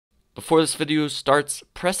Before this video starts,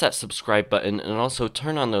 press that subscribe button and also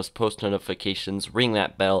turn on those post notifications, ring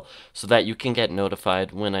that bell so that you can get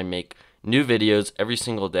notified when I make new videos every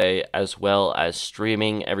single day, as well as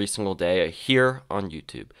streaming every single day here on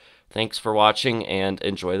YouTube. Thanks for watching and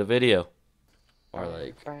enjoy the video. Or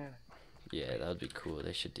like, yeah, that would be cool.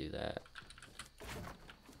 They should do that.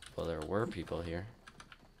 Well, there were people here.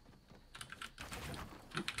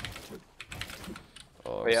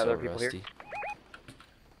 Oh, I'm yeah, so there are people rusty. here.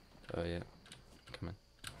 Oh yeah, come on.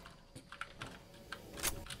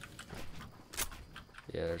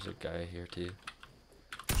 Yeah, there's a guy here too.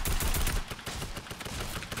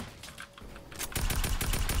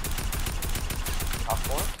 Top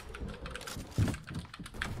floor.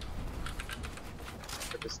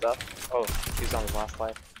 Get this stuff. Oh, he's on his last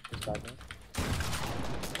life. He's back in.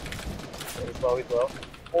 He's low, he's low.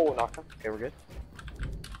 Oh, knocked him. Okay, we're good.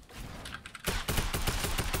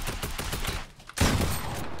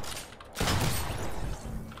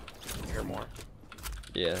 Hear more.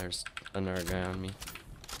 Yeah, there's another guy on me.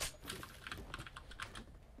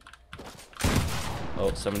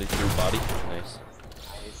 Oh, somebody threw body. Nice.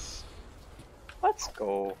 Nice. Let's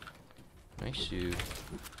go. Nice shoot.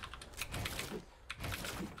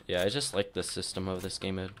 Yeah, I just like the system of this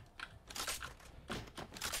game mode.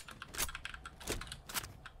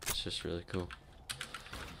 It's just really cool.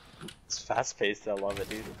 It's fast paced. I love it,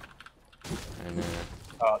 dude. And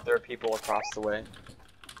There are people across the way.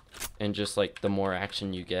 and just like the more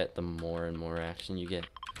action you get, the more and more action you get.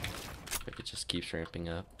 Like it just keeps ramping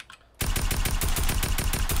up.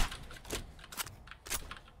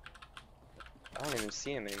 I don't even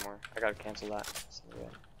see him anymore. I gotta cancel that.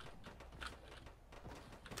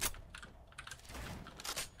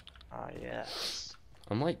 Ah, yes.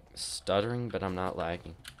 I'm like stuttering, but I'm not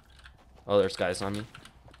lagging. Oh, there's guys on me.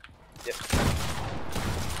 Yep.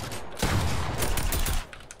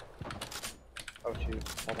 Oh shoot.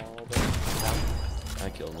 Hold on a little bit. Down. I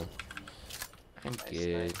killed him. I'm Nice,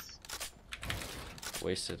 good. nice.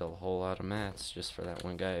 Wasted a whole lot of mats just for that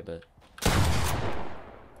one guy, but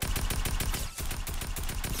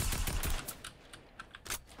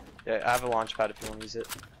Yeah, I have a launch pad if you want to use it.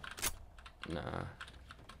 nah.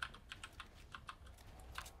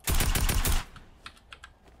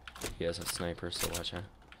 He has a sniper, so watch out.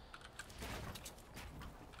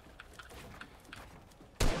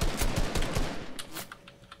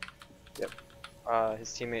 Yep.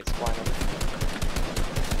 His teammate's flying over.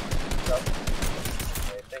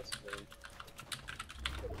 Okay, thanks for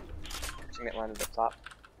teammate landed up top.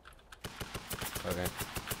 Okay.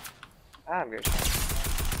 Ah, I'm very shot.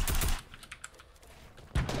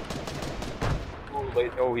 Oh,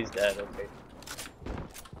 wait, oh, he's dead, okay.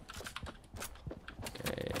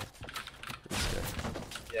 Okay. This guy.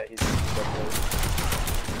 Yeah, he's dead.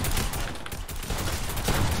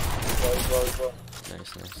 He's low.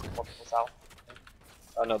 Nice, nice, nice. Multiple south.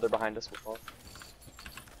 Oh no, they're behind us. We're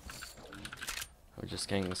I'm just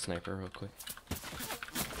getting the sniper real quick.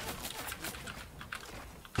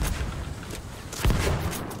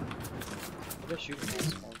 They're shooting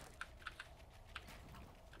us, man.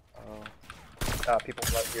 People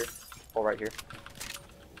right here. People right here.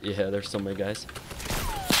 Yeah, there's so many guys.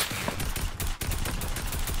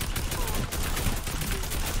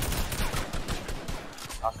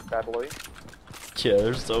 Bad below you. Yeah,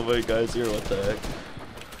 there's so many guys here. What the heck?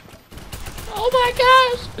 Oh my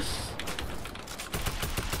gosh!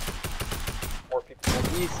 More people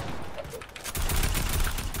on east.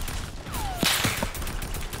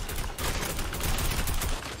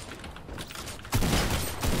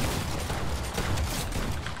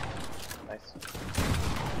 Nice.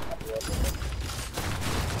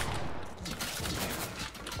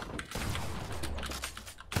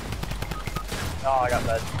 Oh, I got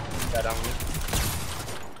that. That on me.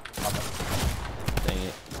 Dang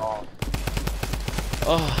it. Oh.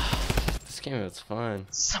 Oh, this game is fun.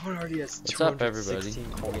 Someone already has What's up, everybody?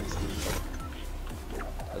 216 coins.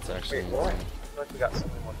 That's actually Wait, what? I insane. feel like we got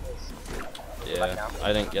something like this. Yeah,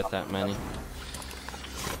 I didn't get that many.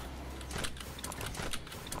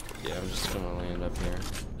 Yeah, I'm just gonna land up here.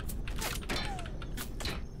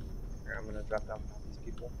 Here, I'm gonna drop down behind these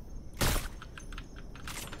people.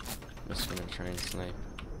 I'm just gonna try and snipe.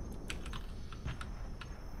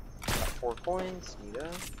 Got 4 coins. Neato.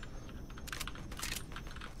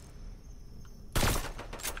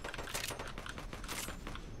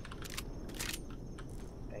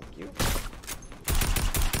 Thank you.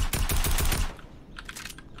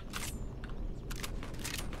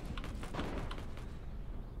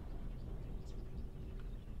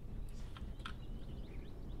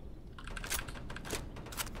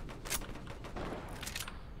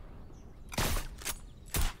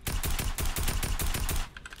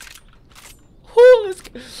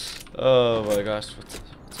 Oh my gosh, what's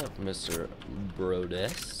up, Mr.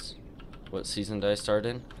 Brodes? What season did I start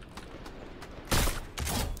in?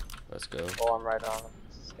 Let's go. Oh, I'm right on.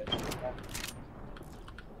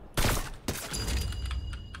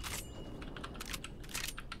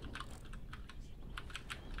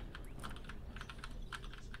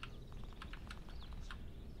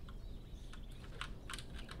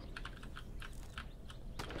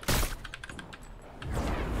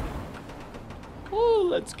 Oh,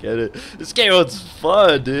 let's get it. This game was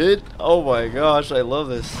fun, dude. Oh my gosh, I love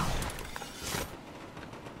this.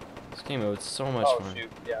 This game was so much fun.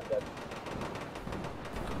 Shoot. Yeah, I'm dead.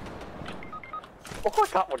 Oh, I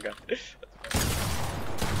got one gun.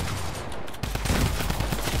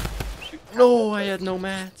 Shoot. No, I had no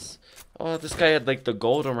mats. Oh, this guy had like the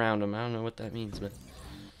gold around him. I don't know what that means, but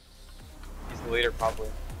He's the leader, probably.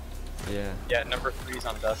 yeah. Yeah, number 3's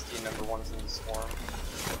on Dusty, number 1's in the Swarm.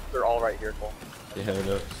 They're all right here, Cole. Yeah, I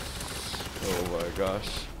know. Oh my gosh.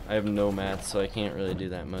 I have no mats, so I can't really do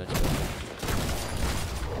that much.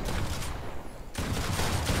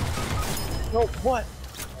 No, what?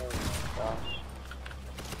 Oh my gosh.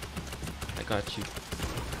 I got you.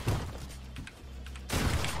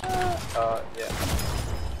 Yeah.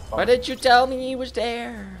 Why did you tell me he was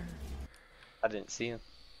there? I didn't see him.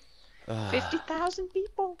 Ah, 50,000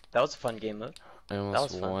 people? That was a fun game, though. I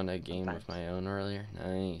almost was fun. won a game of my own earlier.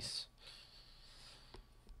 Nice.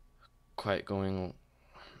 Quite going.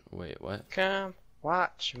 Wait, what? Come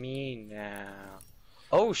watch me now.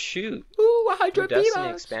 Oh shoot! Ooh, New 100 Destiny people.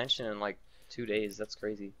 expansion in like 2 days. That's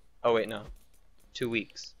crazy. Oh wait, no. 2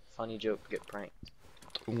 weeks. Funny joke. Get pranked.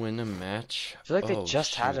 Win a match. I feel like they Oh,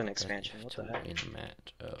 just had shoot, an I expansion. have What to the heck? win a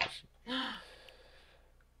match. Oh, shoot. I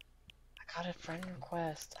got a friend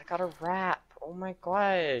request. I got a rap. Oh my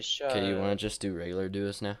gosh. Okay, you want to just do regular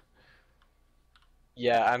duos now?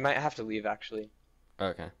 Yeah, I might have to leave actually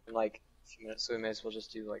Okay. in like a few minutes, so we may as well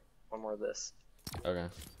just do like one more of this Okay.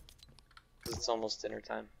 because it's almost dinner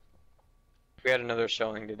time. We had another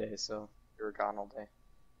showing today, so we were gone all day.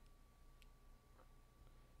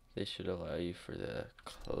 They should allow you for the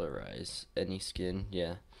colorize any skin.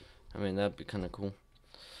 Yeah. I mean, that'd be kind of cool.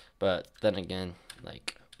 But then again,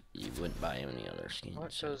 like, you wouldn't buy any other skins.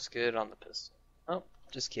 What So. goes good on the pistol? Oh,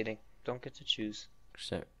 just kidding. Don't get to choose.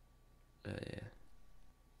 Except, yeah.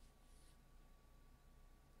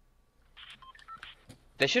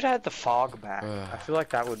 They should add the fog back. I feel like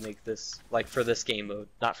that would make this, like, for this game mode,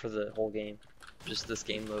 not for the whole game, just this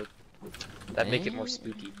game mode. That'd make it more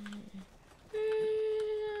spooky.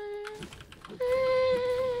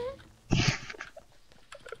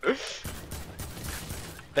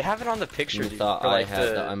 They have it on the picture, You dude. thought for, I like, had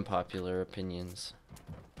the unpopular opinions.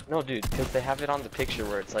 No, dude, because they have it on the picture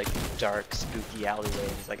where it's like dark, spooky alleyway,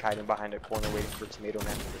 and he's like hiding behind a corner waiting for Tomato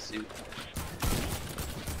Man with the suit.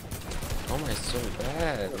 Oh my, so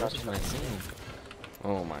bad. What is my aim?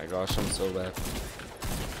 Oh my gosh, I'm so bad.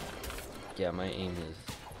 Yeah, my aim is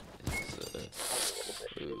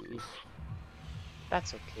oof.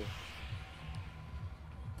 That's okay.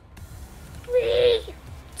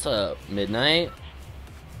 What's up, Midnight?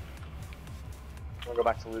 Wanna go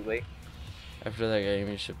back to Loot Lake? After that game,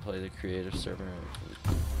 you should play the creative server.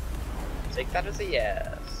 Take that as a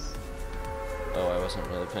yes. Oh, I wasn't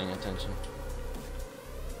really paying attention.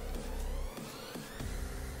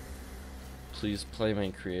 Please play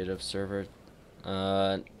my creative server.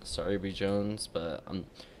 Sorry, B. Jones, but I'm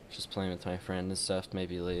just playing with my friend and stuff.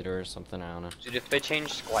 Maybe later or something. I don't know. Dude, if they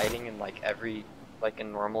change gliding in like every, like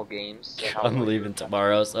in normal games, so how I'm like, leaving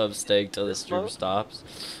tomorrow, so I'm staying till the stream Mode? stops.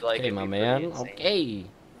 like, Okay, it'd my be pretty man. insane. Okay.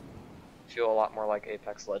 Feel a lot more like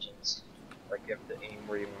Apex Legends. Like you have to aim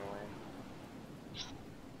where you want to land.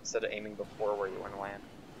 Instead of aiming before where you want to land.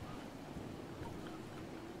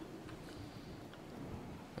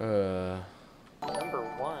 Number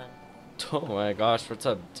 1. Oh my gosh, what's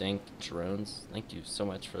up, Dank Drones? Thank you so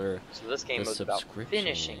much for So this game the was about subscription,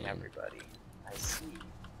 finishing man. everybody. I see.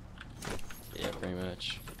 Yeah, pretty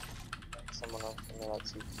much. Someone else in there,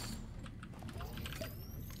 let's see.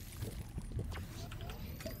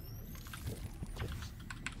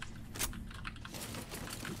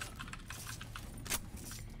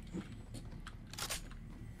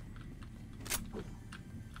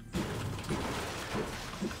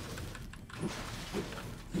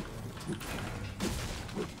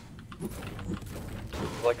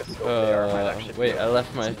 Like a scope there, I might actually Wait, do I it.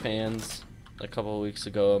 left my fans a couple of weeks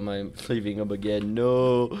ago. Am I leaving them again?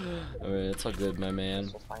 No. I mean, it's all good, my man.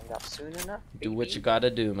 We'll find out soon enough. Do what baby. you gotta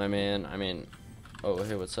do, my man. I mean, oh,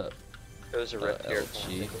 hey, what's up? There's a rip here.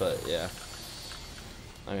 LG, but yeah.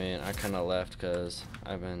 I mean, I kind of left because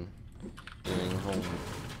I've been doing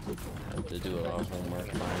Have to do a lot of homework,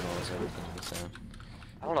 finals, everything. So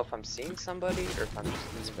I don't know if I'm seeing somebody or if I'm just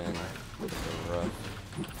it's losing been time. a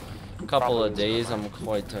rough couple of days. I'm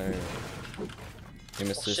quite tired. Aim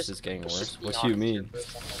assist is getting worse. What do you mean?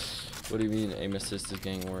 What do you mean aim assist is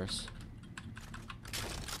getting worse?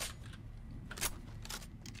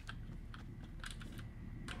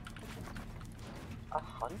 A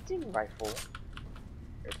hunting rifle?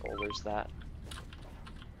 Very cool, there's that.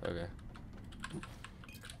 Okay.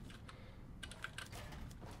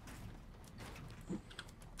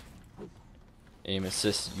 Aim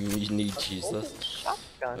assist, you need Jesus.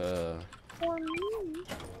 Shotgun. For me.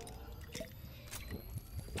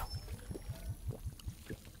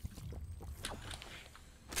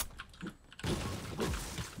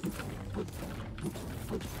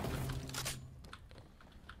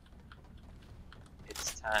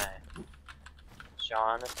 It's time.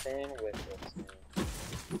 Jonathan Whittleston.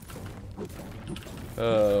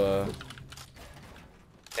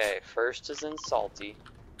 Okay, first is in salty.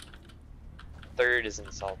 Third is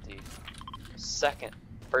in salty.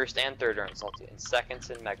 First and third are in salty, and second's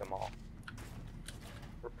in Mega Mall.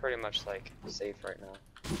 We're pretty much like safe right now.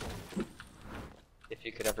 If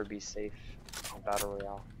you could ever be safe in Battle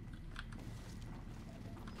Royale.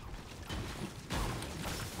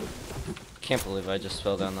 Can't believe I just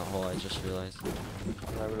fell down the hole, I just realized.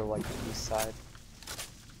 I would have liked the east side.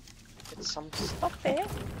 Get some stuff there.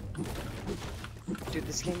 Dude,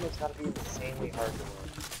 this game has gotta be insanely hard to win.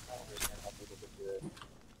 I don't understand how people can do it.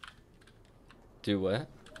 Do what?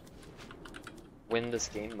 Win this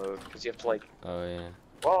game mode, because you have to like... Oh yeah.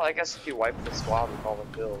 Well, I guess if you wipe the squad with all the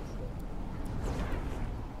kills,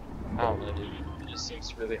 then... I don't know, dude. It just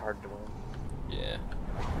seems really hard to win. Yeah.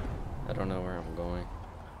 I don't know where I'm going.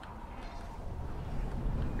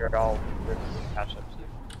 You're all ripped to catch up to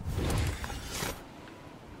you.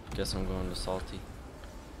 Guess I'm going to salty.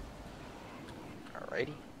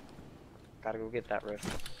 Alrighty. Gotta go get that rift.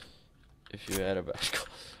 If you had a basketball.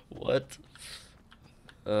 What?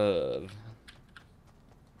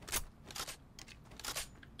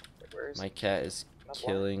 My cat is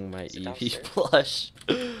killing my EV plush.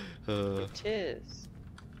 It is.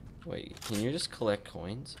 Wait, can you just collect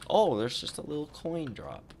coins? Oh, there's just a little coin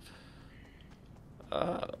drop.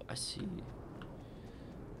 Oh, I see.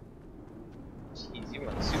 Jeez, you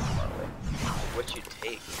went super far away. What'd you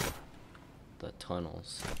take? The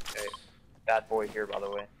tunnels. Okay. Bad boy here, by the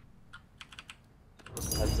way.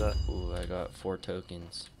 Heads up. Ooh, I got 4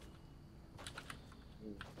 tokens.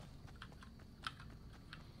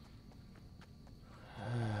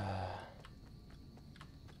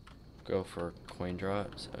 Go for coin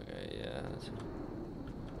drops? Okay, yeah.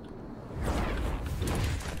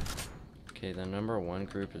 Okay, the number 1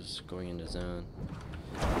 group is going into zone.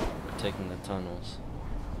 We're taking the tunnels.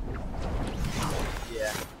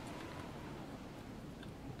 Yeah.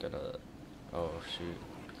 Gotta... Oh, shoot.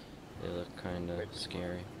 They look kinda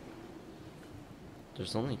scary.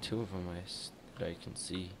 There's only 2 of them that I can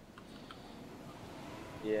see.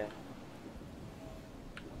 Yeah.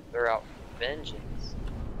 They're out for vengeance.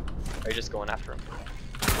 Are you just going after them?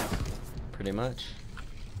 Pretty much.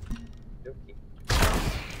 Okay.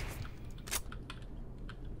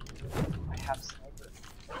 I have sniper.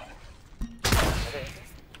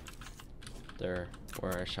 There,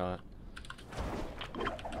 where I shot.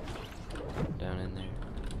 Down in there.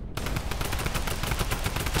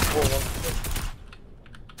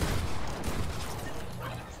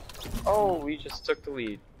 Oh, we just took the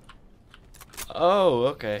lead. Oh,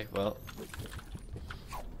 okay, well.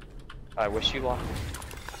 I wish you luck.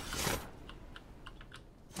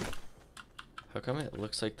 How come it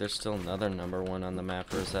looks like there's still another number 1 on the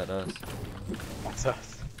map, or is that us? That's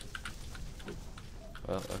us.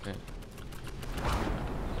 Well, okay.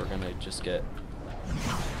 We're gonna just get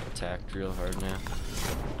attacked real hard now.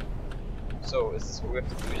 So, is this what we have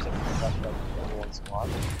to do? We just have to flash back to one squad?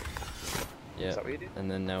 Yeah. Is that what you do? And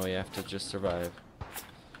then now we have to just survive.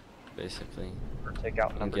 Basically. Or take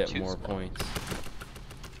out And number get 2 more squad. points.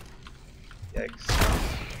 Yikes.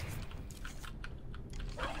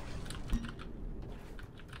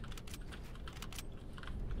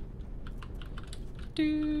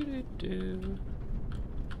 Do.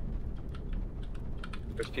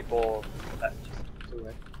 There's people that just do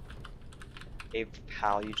it. Hey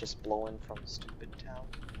pal, you just blowing from stupid town.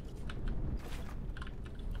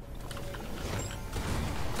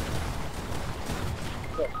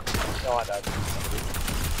 No, I died.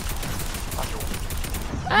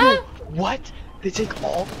 Ah! What? They take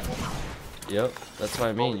all? Yep, that's what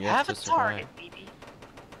I mean. You have to survive. Target, baby.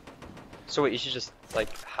 So wait, you should just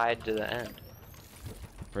like hide to the end.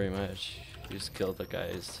 Pretty much. You just kill the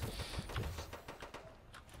guys.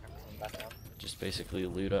 Just basically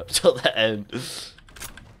loot up till the end.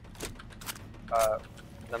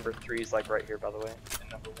 Number 3 is like right here, by the way.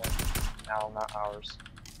 And number 1 now, not ours.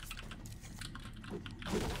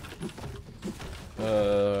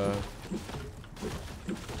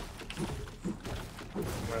 I'm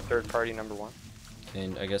a third party number 1.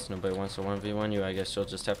 And I guess nobody wants to 1v1 you. I guess you'll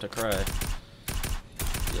just have to cry.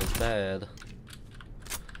 Feels bad.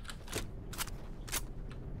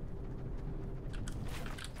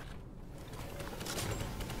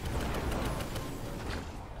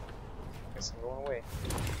 Guess I'm going away.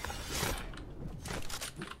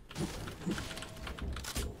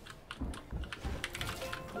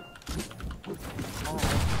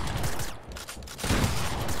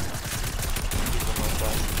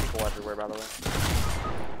 People everywhere, by the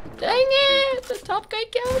way. Dang it! The top guy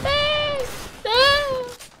killed me! No!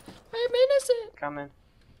 I'm innocent! Coming.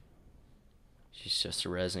 She's just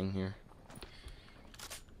rezzing here.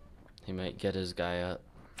 He might get his guy up.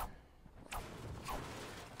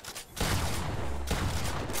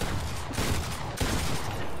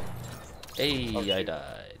 Hey, Oh, I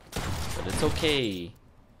died. But it's okay.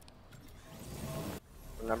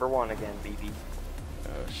 We're number 1 again, BB.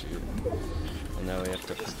 Oh shoot. And now we have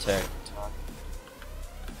to protect.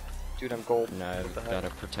 Dude, I'm gold. Now I've What the heck? gotta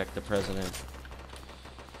protect the president.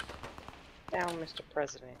 Down, Mr.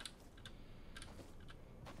 President.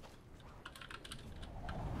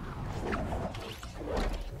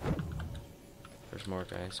 There's more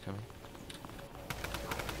guys coming.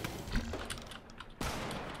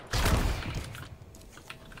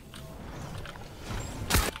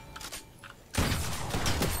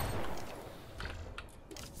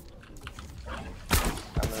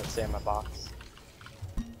 I'm gonna stay in my box.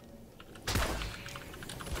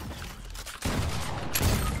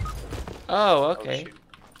 Oh, Oh, okay. shoot.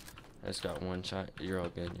 I just got one shot. You're all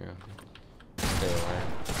good. You're all good. Stay alive.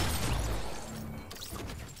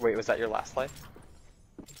 Wait, was that your last life?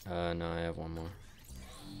 No, I have one more.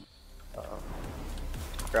 Uh-oh.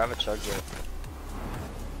 Grab a chug jet.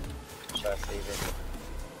 Should I save it?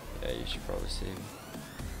 Yeah, you should probably save.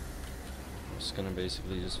 I'm just gonna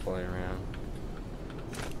basically just fly around.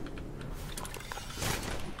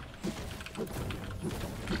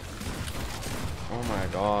 Oh my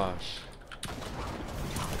gosh.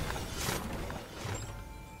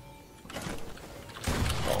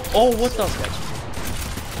 Oh, what the?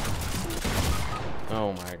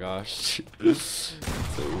 Oh my gosh.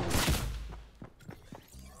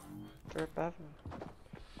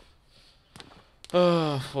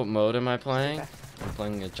 So, what mode am I playing? I'm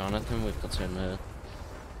playing a Jonathan with platoon mode.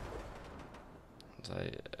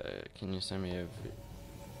 Can you send me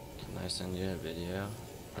can I send you a video?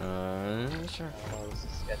 Sure. Oh, this is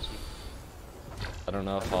sketchy. I don't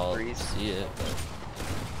know if I'll see it, but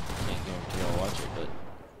can't guarantee I'll watch it, but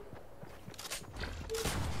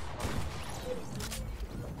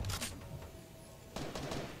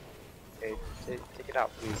Okay, take it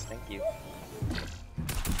out, please. Thank you.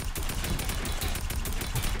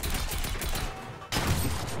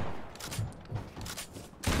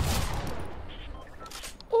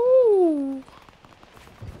 ooh.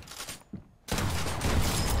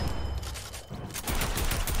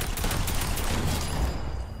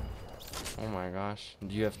 Oh my gosh.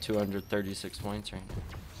 You have 236 points right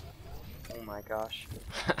Oh my gosh.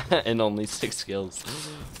 now. And only 6 kills.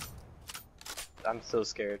 I'm so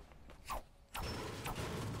scared.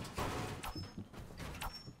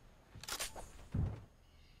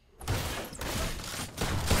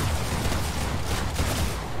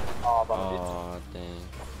 Oh, bumped it. Oh, dang.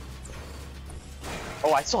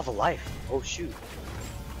 Oh, I still have a life. Oh, shoot.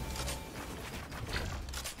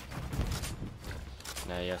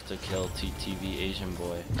 Now you have to kill TTV Asian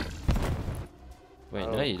boy. Wait,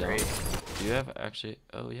 Oh, no you great. don't. Do you have actually?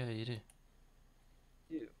 Oh yeah, you do.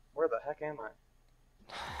 Dude, where the heck am I?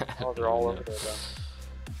 Oh, they're all over there,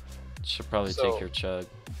 though. Should probably So- take your chug.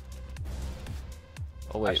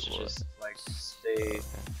 Oh I wait, should what? just, like, stay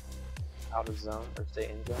out of zone, or stay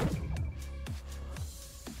in zone.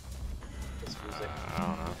 This music. I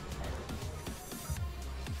don't know.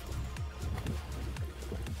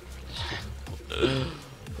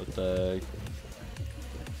 What the heck?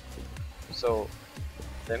 So,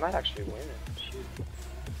 they might actually win it. Shoot.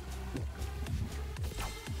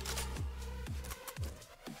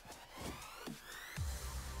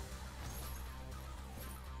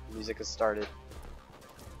 Music has started.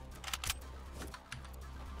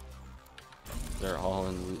 They're all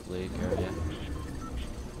in Loot Lake area.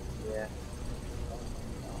 Yeah.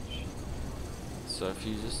 So if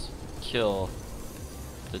you just kill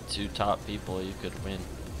the 2 top people, you could win.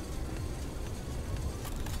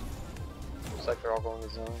 Looks like they're all going to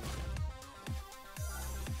zone.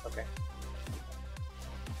 Okay.